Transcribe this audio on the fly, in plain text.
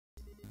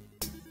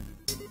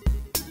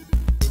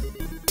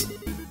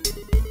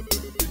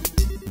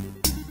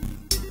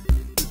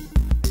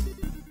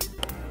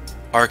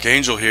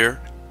Arkainjel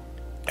here,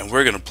 and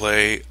we're gonna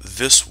play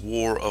This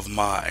War of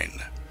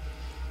Mine.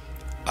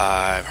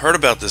 I've heard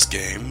about this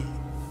game.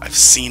 I've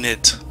seen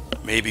it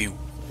maybe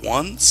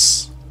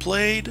once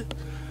played,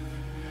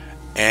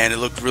 and it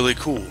looked really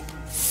cool.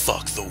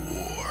 Fuck the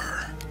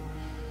war.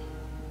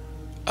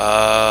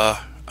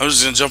 I'm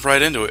just gonna jump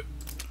right into it.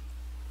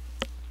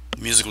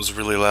 The music was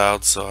really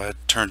loud, so I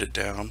turned it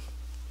down.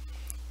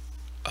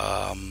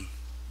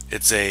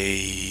 It's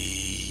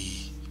a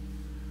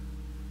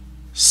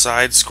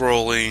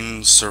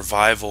side-scrolling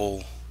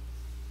survival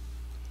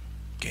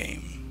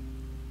game.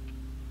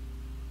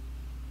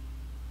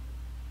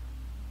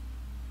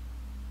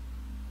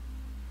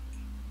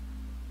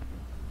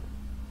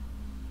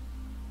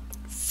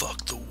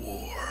 Fuck the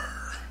war.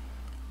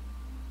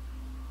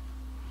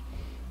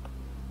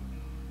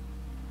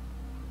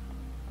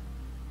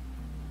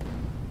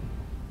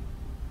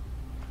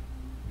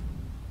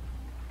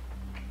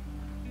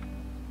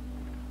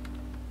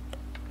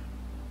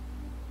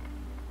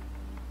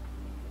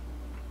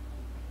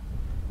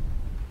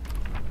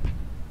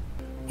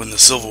 When the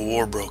Civil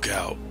War broke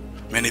out,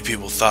 many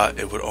people thought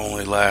it would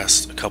only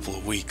last a couple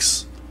of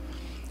weeks.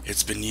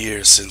 It's been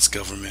years since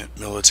government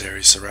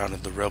military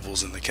surrounded the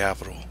rebels in the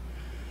capital,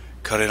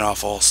 cutting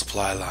off all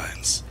supply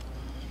lines.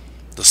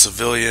 The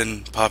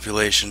civilian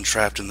population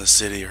trapped in the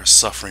city are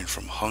suffering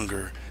from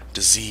hunger,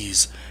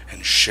 disease,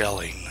 and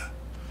shelling,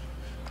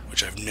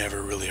 which I've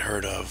never really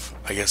heard of.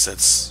 I guess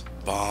that's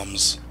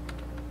bombs.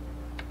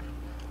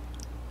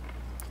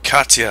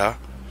 Katya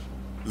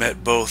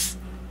met both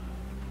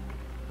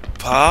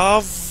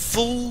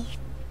Pavle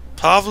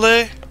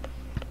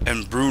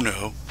and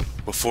Bruno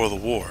before the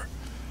war.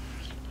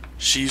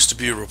 She used to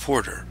be a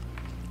reporter,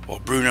 while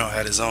Bruno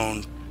had his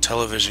own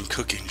television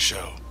cooking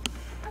show.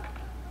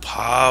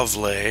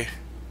 Pavle,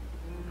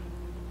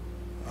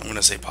 I'm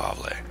gonna say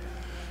Pavle,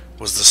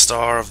 was the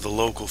star of the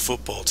local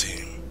football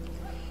team.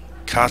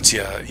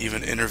 Katya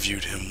even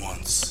interviewed him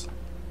once.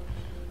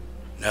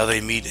 Now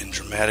they meet in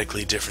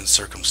dramatically different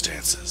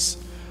circumstances,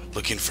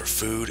 looking for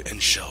food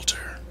and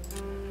shelter.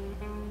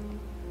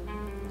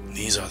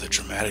 These are the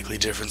dramatically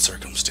different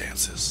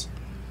circumstances.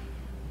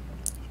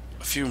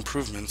 A few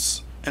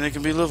improvements, and it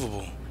can be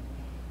livable.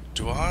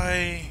 Do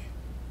I...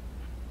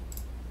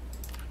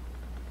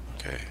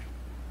 Okay.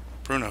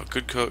 Bruno,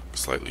 good cook,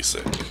 slightly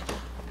sick.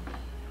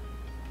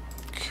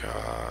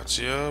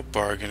 Katya,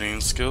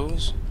 bargaining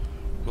skills.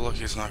 We're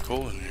lucky it's not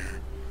cold in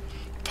here.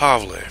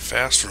 Pavle,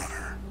 fast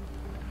runner.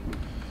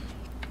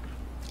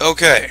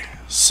 Okay,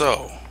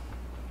 so...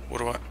 What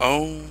do I...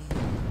 Oh...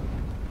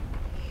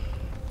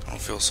 I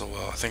don't feel so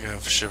well. I think I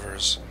have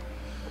shivers.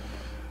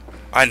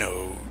 I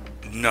know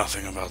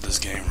nothing about this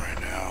game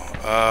right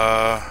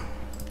now.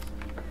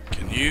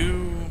 Can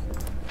you...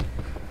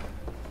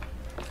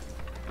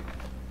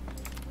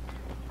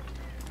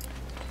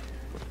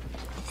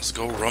 Let's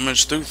go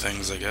rummage through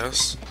things, I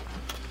guess.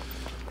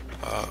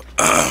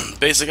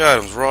 Basic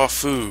items, raw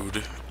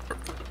food,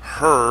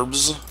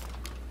 herbs,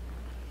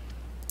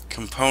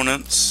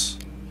 components,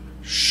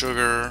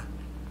 sugar,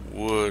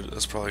 wood.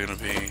 That's probably going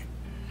to be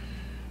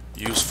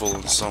useful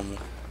in some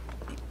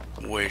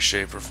way,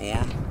 shape, or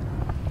form.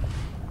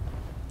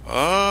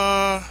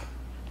 Oh,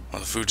 the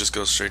food just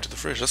goes straight to the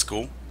fridge. That's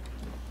cool.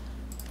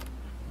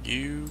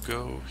 You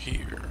go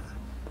here.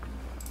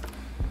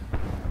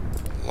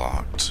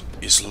 Locked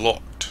is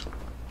locked.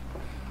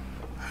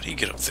 How do you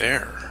get up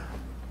there?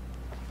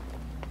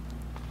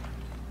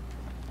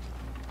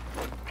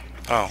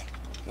 Oh,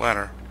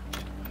 ladder.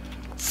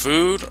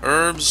 Food,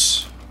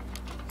 herbs,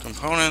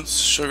 components,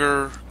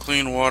 sugar,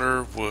 clean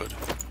water, wood.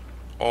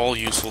 All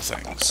useful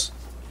things.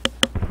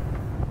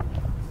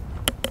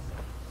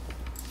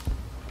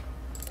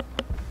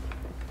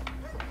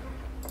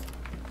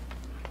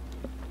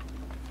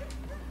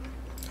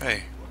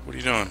 Hey, what are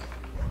you doing?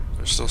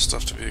 There's still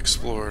stuff to be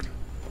explored.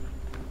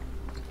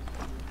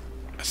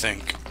 I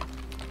think.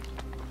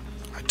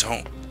 I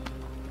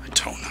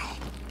don't know.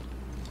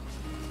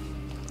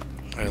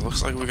 Hey, it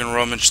looks like we can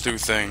rummage through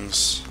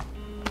things.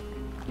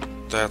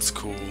 That's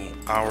cool.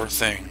 Our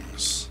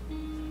things.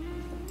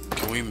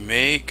 Can we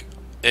make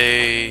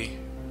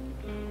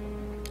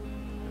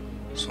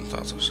some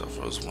thoughts of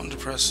self-rose. One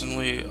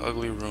depressingly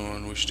ugly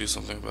ruin. We should do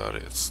something about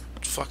it. It's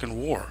fucking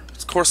war.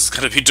 Of course it's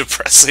gonna be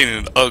depressing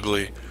and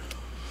ugly.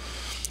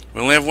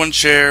 We only have one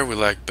chair, we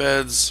lack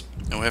beds,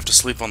 and we have to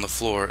sleep on the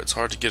floor. It's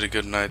hard to get a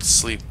good night's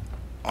sleep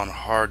on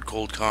hard,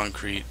 cold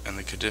concrete, and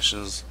the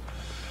conditions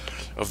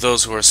of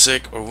those who are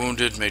sick or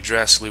wounded may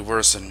drastically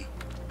worsen.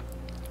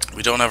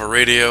 We don't have a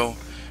radio.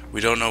 We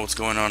don't know what's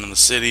going on in the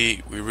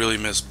city. We really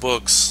miss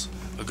books.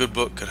 A good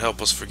book could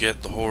help us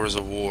forget the horrors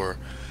of war.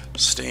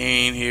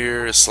 Staying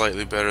here is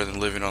slightly better than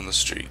living on the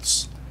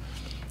streets.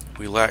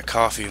 We lack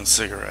coffee and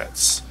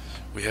cigarettes.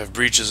 We have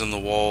breaches in the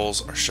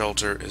walls, our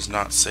shelter is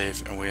not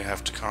safe, and we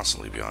have to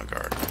constantly be on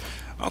guard.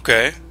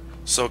 Okay,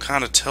 so it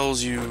kind of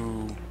tells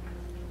you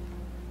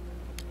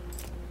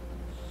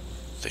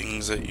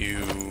things that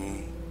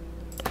you...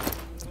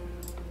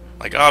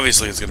 Like,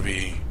 obviously it's going to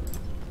be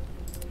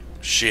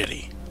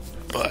shitty,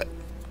 but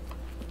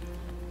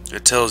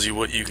It tells you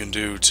what you can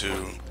do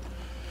to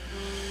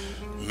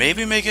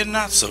maybe make it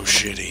not so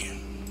shitty.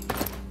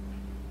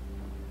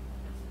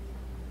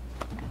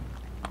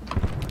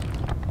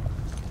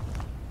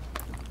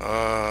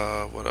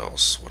 What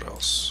else? What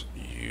else?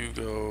 You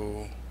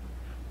go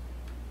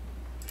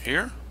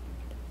here?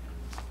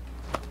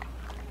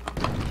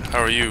 How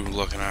are you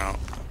looking out?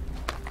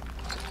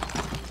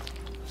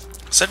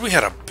 Said we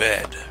had a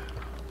bed.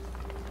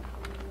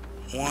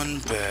 One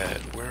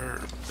bed. Where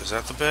is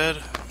that the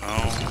bed?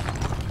 No.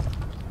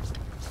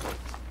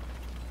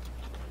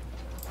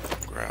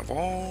 Grab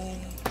all.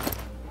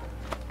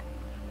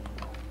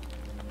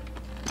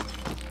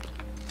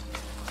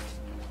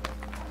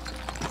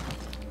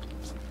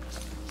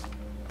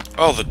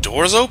 Oh, the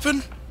door's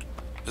open?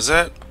 Is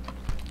that...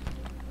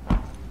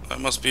 That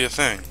must be a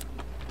thing.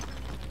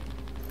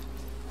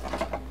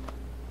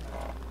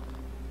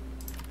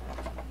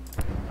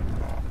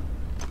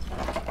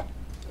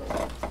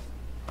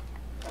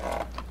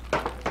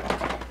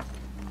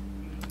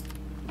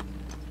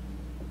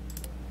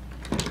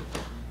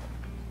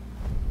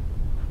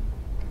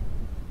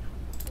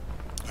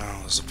 Oh,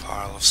 there's a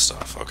pile of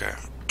stuff. Okay.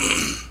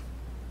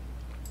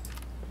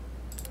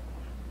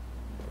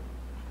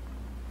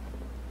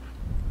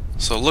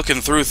 So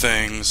looking through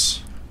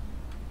things,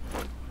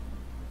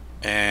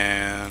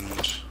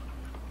 and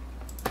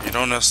you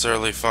don't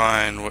necessarily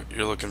find what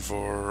you're looking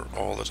for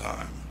all the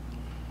time.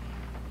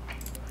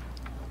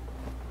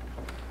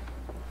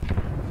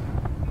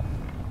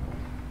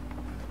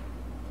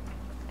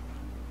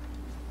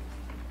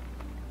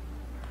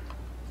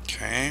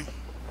 Okay.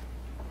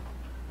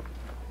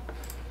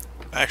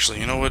 Actually,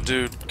 you know what,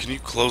 dude? Can you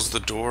close the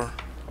door?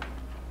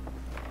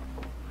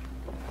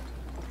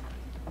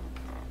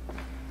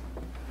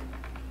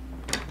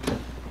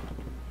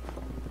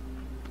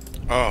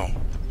 Oh.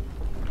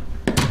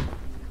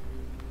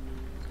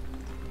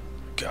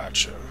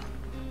 Gotcha.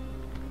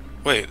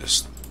 Wait,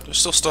 there's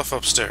still stuff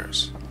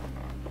upstairs.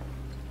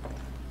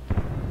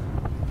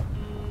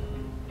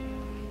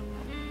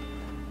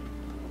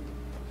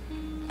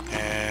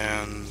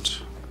 And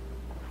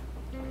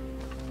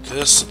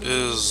this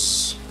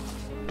is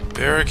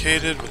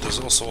barricaded, but there's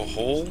also a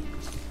hole.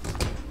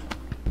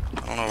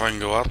 I don't know if I can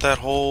go out that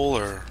hole,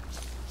 or...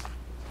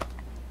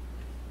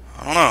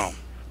 I don't know.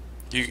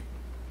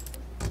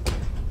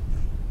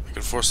 I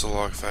could force the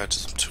lock if I had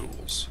some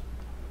tools.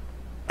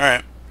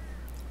 Alright.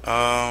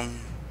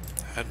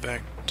 Head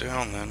back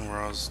down then, where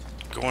I was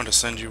going to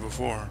send you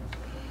before.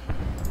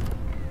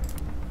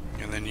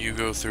 And then you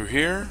go through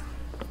here.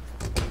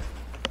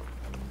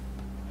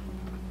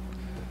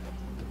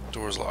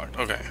 Door's locked.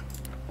 Okay.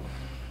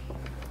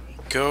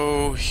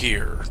 Go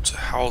here to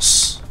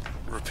house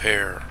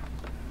repair,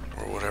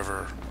 or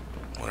whatever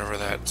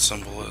that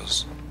symbol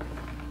is.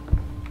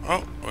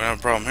 Oh, we have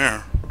a problem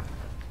here.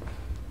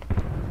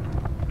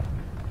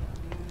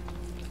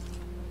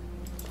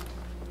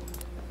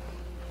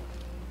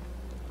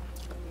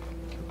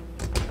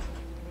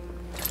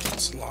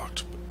 It's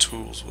locked, but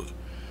tools would...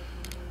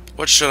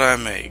 What should I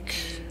make?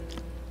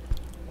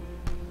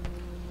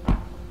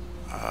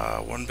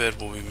 One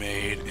bed will be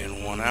made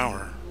in 1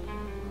 hour.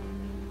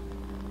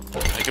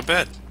 Make a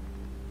bed.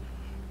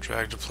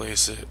 Drag to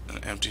place it in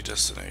an empty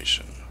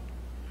destination.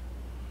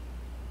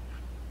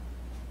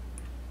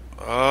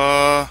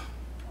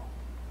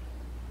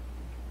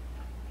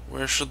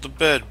 Where should the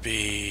bed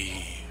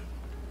be?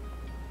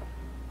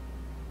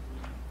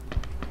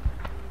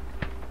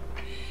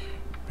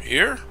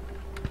 Here?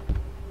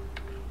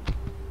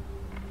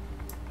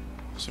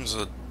 Seems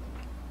a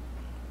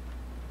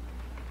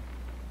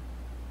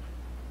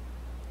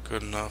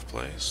good enough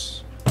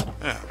place.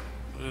 Yeah,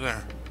 put it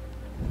there.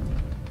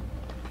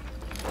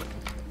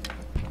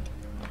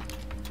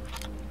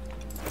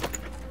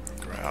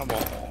 Grab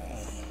all.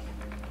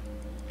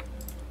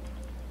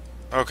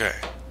 Okay.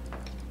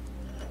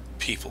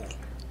 People.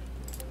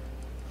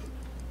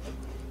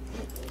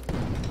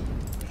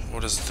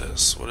 What is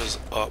this? What is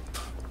up?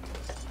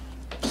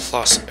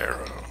 Plus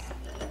arrow.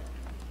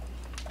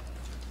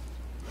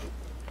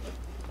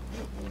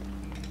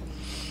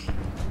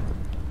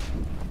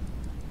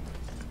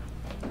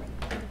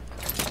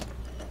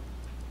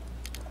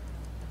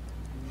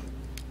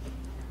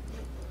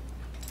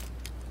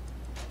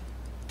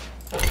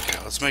 Okay,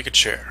 let's make a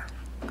chair.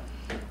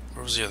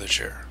 Where was the other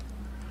chair?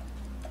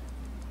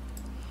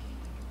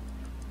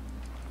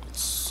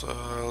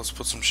 Let's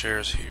put some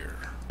chairs here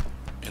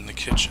in the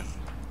kitchen.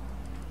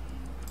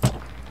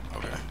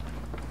 Okay.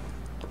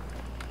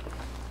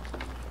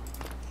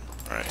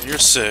 Alright, you're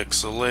sick,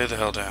 so lay the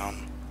hell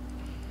down.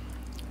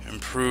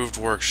 Improved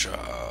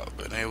workshop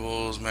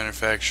enables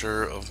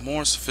manufacture of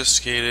more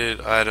sophisticated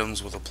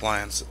items with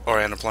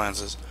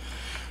appliances,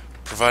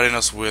 providing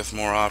us with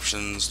more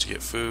options to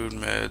get food,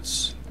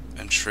 meds,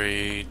 and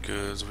trade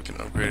goods. We can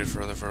upgrade it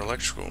further for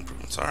electrical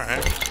improvements.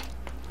 Alright.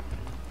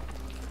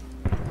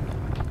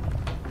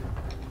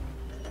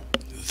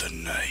 The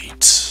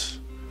night.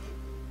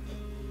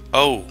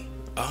 Oh.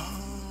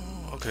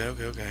 Oh,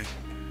 okay.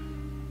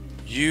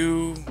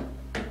 You...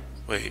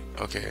 Wait,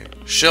 okay.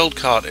 Shelled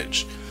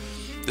cottage.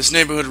 This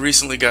neighborhood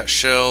recently got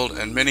shelled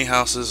and many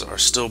houses are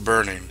still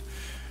burning.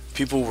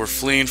 People were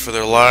fleeing for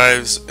their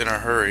lives in a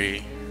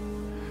hurry,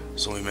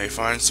 so we may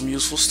find some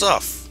useful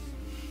stuff.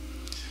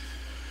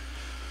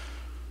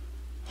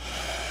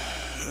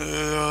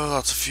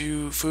 Lots of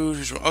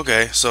food.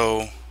 Okay,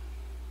 so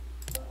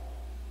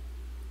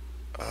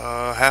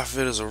half of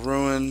it is a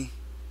ruin.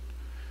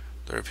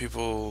 There are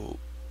people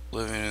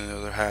living in the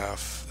other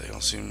half. They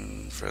don't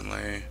seem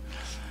friendly.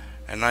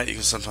 At night you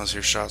can sometimes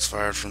hear shots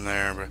fired from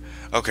there. But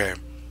okay,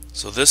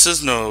 so this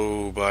is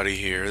nobody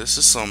here. This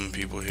is some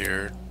people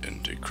here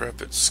in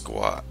decrepit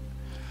squat.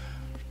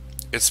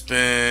 It's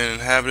been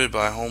inhabited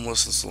by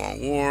homeless since the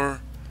long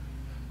war.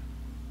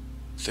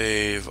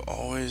 They've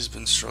always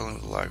been struggling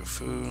with a lack of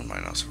food.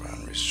 Might not survive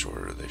and reach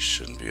shorter. They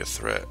shouldn't be a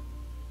threat.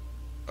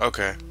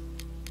 Okay.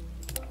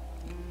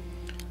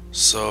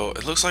 So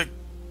it looks like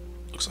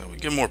we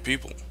get more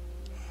people.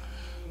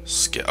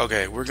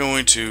 Okay, we're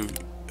going to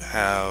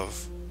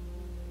have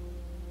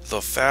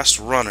the fast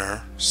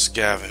runner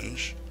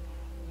scavenge,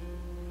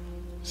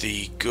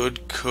 the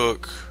good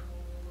cook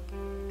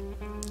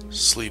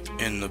sleep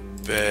in the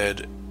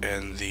bed,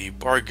 and the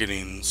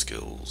bargaining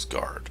skills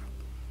guard.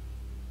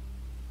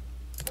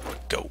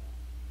 Go.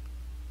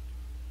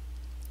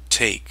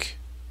 Take.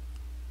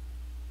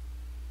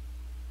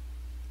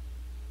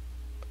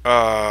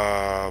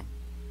 Oh,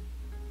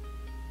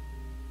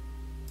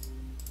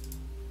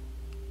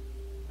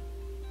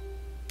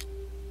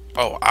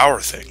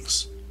 our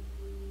things.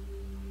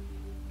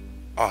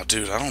 Oh,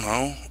 dude, I don't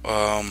know.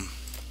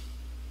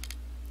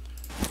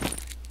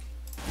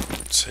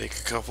 Take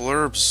a couple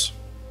herbs.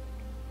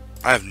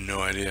 I have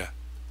no idea.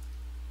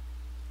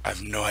 I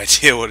have no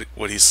idea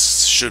what he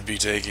should be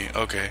taking.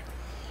 Okay.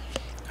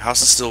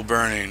 House is still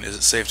burning. Is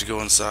it safe to go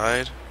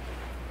inside?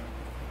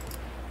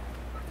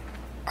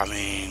 I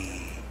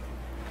mean...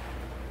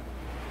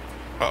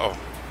 Uh-oh.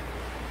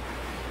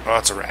 Oh,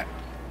 it's a rat.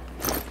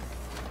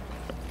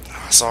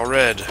 I saw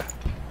red.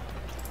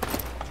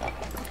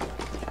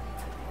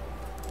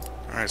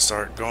 Alright,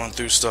 start going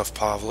through stuff,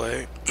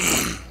 Pavle.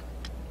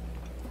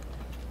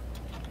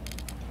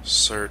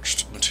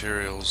 Searched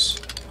materials.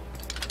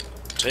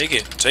 Take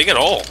it. Take it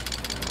all.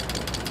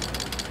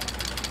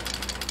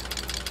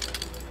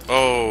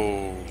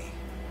 Oh.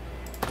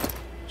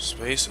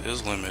 Space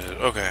is limited.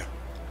 Okay.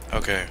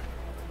 Okay.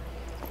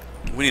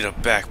 We need a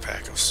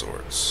backpack of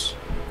sorts.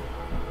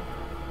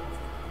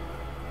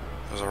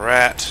 There's a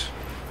rat.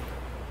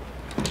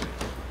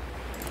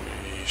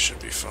 We should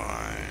be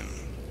fine.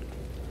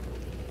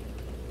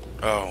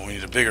 Oh, we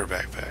need a bigger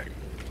backpack.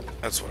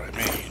 That's what I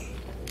mean.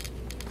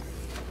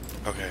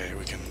 Okay,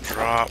 we can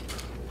drop.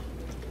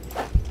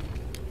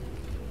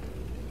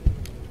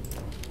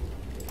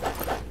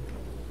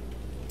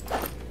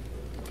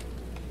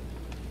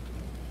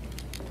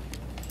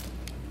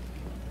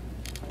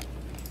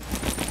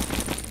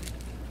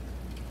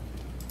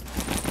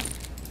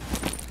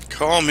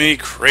 Call me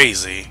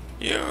crazy.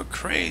 You're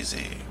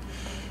crazy.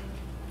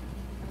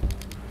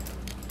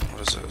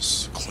 What is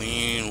this?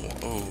 Clean.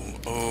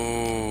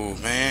 Oh,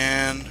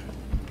 man.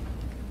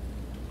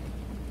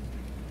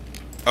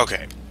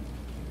 Okay.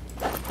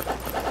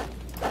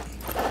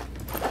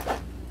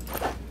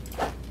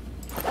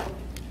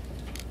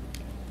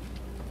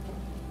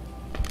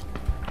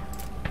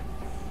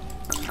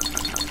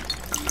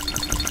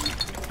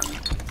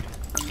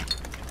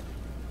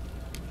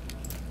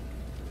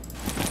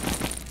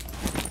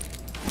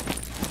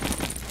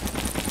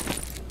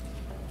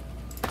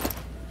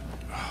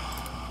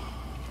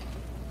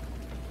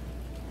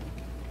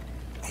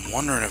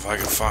 I'm wondering if I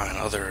can find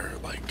other,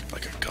 like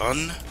a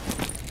gun.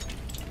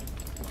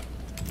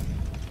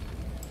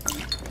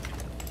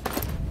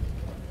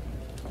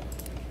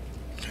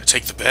 Can I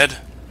take the bed?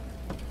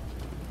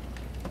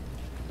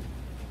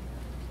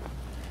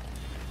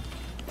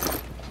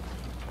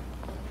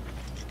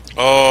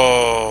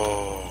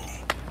 Oh.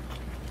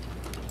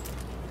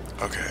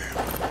 Okay.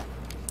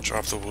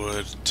 Drop the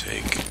wood,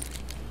 take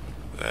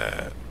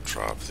that,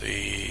 drop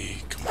the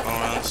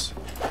components.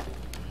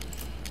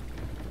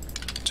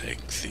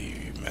 Take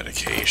the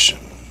medication,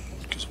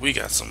 because we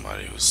got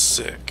somebody who's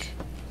sick.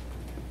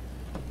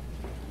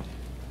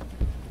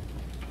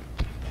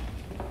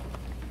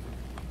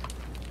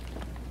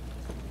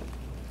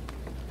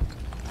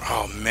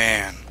 Oh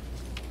man.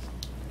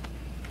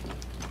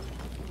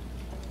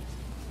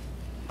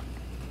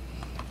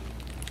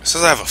 It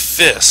says I have a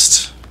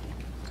fist.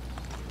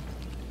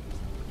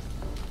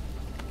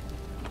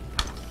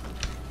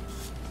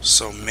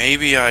 So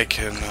maybe I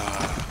can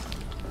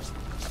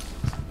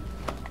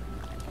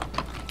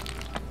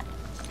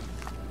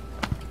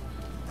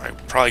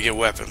probably get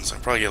weapons. I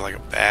probably get like a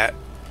bat,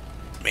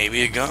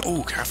 maybe a gun.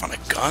 Ooh, can I find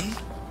a gun?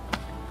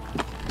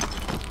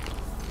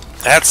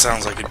 That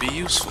sounds like it'd be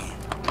useful.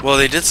 Well,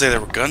 they did say there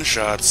were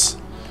gunshots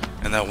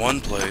in that one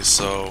place,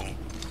 so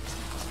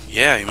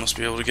yeah, you must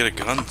be able to get a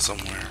gun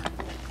somewhere.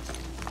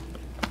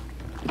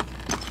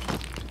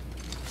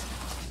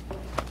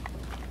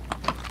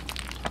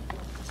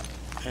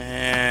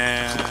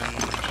 And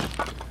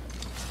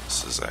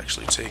this is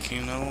actually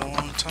taking a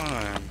long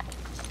time.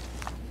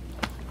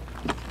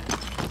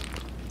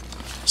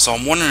 So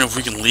I'm wondering if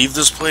we can leave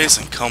this place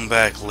and come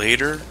back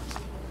later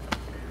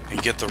and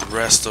get the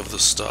rest of the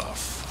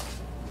stuff.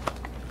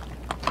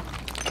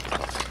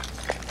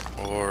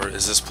 Or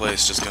is this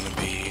place just gonna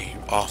be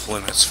off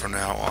limits from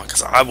now on?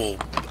 Because I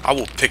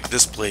will pick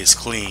this place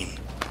clean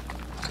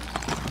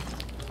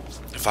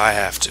if I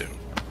have to.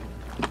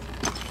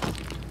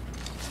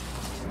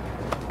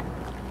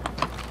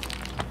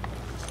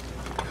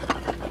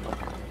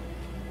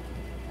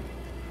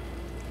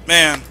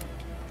 Man.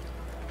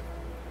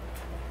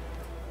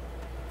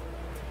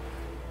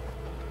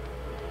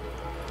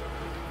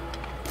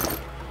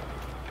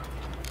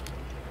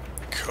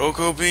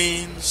 Cocoa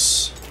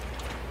beans.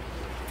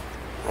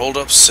 Rolled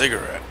up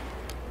cigarette.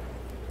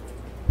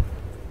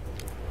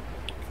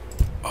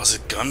 Oh, is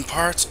it gun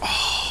parts?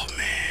 Oh,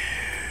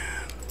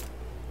 man.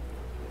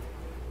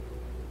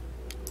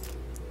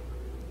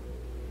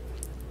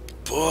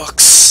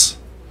 Books.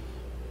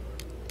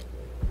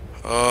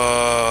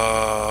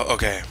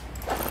 Okay.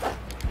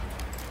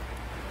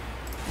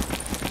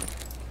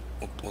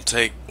 We'll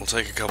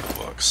take a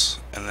couple books,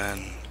 and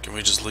then can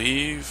we just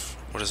leave?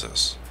 What is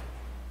this?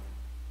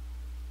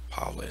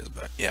 Probably is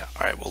back. Yeah.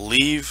 All right. We'll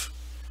leave.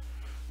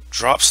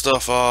 Drop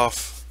stuff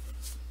off.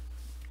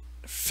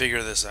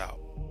 Figure this out.